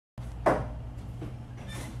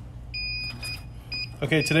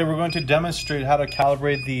Okay, today we're going to demonstrate how to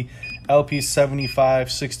calibrate the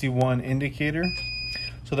LP7561 indicator.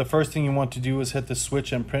 So the first thing you want to do is hit the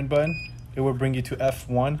switch and print button. It will bring you to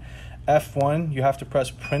F1. F1, you have to press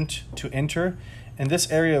print to enter. In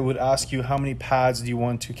this area, it would ask you how many pads do you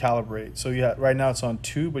want to calibrate. So right now it's on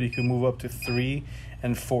 2, but you can move up to 3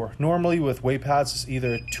 and 4. Normally with weight pads, it's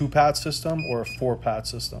either a 2-pad system or a 4-pad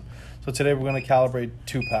system. So today we're going to calibrate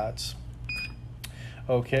 2 pads.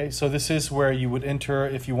 Okay, so this is where you would enter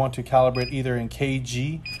if you want to calibrate either in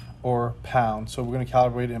kg or pound. So we're going to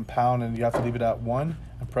calibrate it in pound, and you have to leave it at 1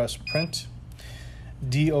 and press print.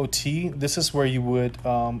 DOT, this is where you would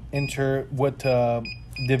enter what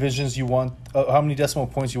divisions you want, how many decimal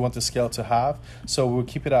points you want the scale to have. So we'll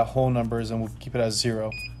keep it at whole numbers and we'll keep it at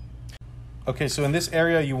 0. Okay, so in this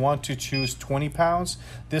area you want to choose 20 pounds.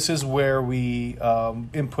 This is where we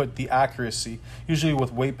input the accuracy. Usually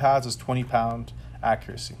with weight pads it's 20-pound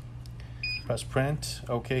accuracy. Press print.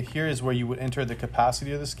 Okay, here is where you would enter the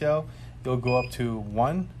capacity of the scale. You'll go up to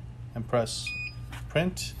 1 and press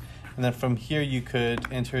print. And then from here you could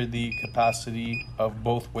enter the capacity of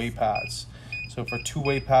both weight pads. So for 2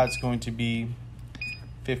 weight pads, it's going to be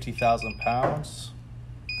 50,000 pounds.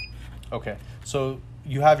 Okay, so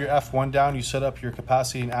you have your F1 down. You set up your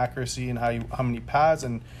capacity and accuracy and how many pads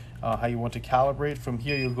and how you want to calibrate. From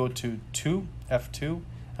here, you'll go to F2,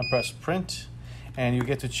 and press print, and you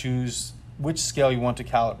get to choose which scale you want to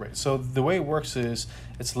calibrate. So the way it works is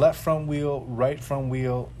it's left front wheel, right front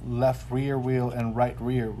wheel, left rear wheel, and right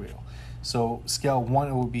rear wheel. So scale 1,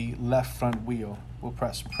 it will be left front wheel. We'll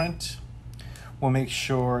press print. We'll make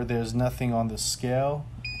sure there's nothing on the scale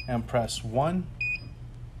and press 1.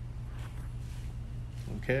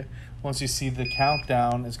 Okay, once you see the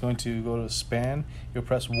countdown, it's going to go to span. You'll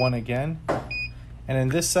press 1 again. And in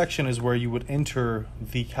this section is where you would enter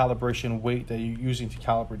the calibration weight that you're using to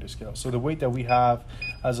calibrate the scale. So the weight that we have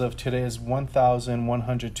as of today is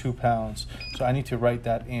 1,102 pounds. So I need to write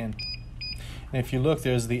that in. And if you look,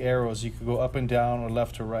 there's the arrows. You could go up and down or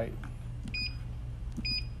left to right.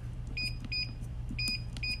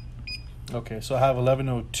 Okay, so I have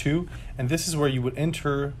 1102, and this is where you would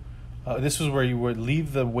enter, this is where you would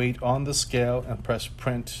leave the weight on the scale and press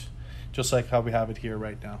print, just like how we have it here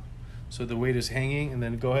right now. So the weight is hanging, and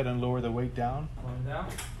then go ahead and lower the weight down. Down.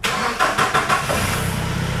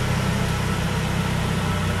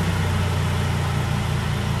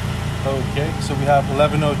 Okay, so we have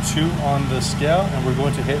 1102 on the scale, and we're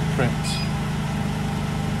going to hit print.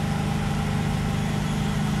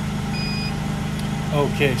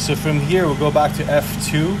 Okay, so from here we'll go back to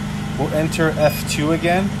F2. We'll enter F2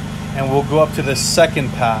 again, and we'll go up to the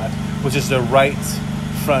second pad, which is the right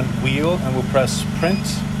front wheel, and we'll press print.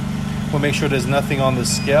 We'll make sure there's nothing on the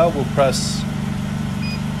scale. We'll press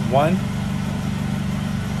 1.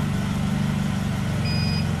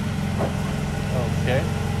 Okay.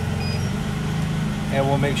 And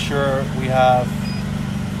we'll make sure we have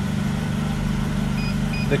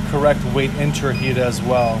the correct weight enter here as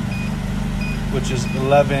well, which is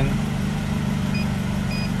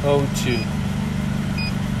 1102.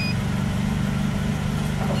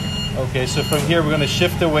 Okay, so from here we're going to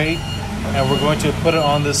shift the weight, and we're going to put it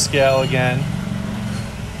on the scale again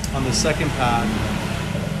on the second pad.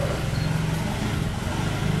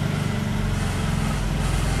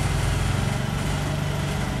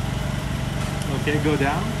 Okay, go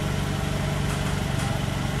down.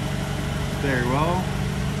 Very well.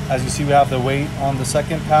 As you see, we have the weight on the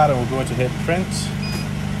second pad, and we're going to hit print.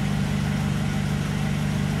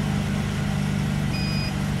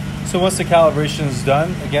 So once the calibration is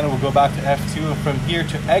done, again, we'll go back to F2, and from here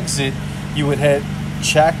to exit, you would hit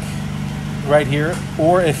check right here,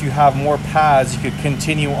 or if you have more pads, you could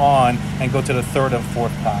continue on and go to the 3rd and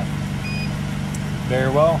 4th pad. Very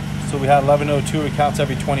well. So we had 1102, it counts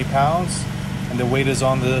every 20 pounds, and the weight is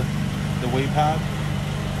on the weight pad,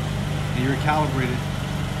 and you're calibrated.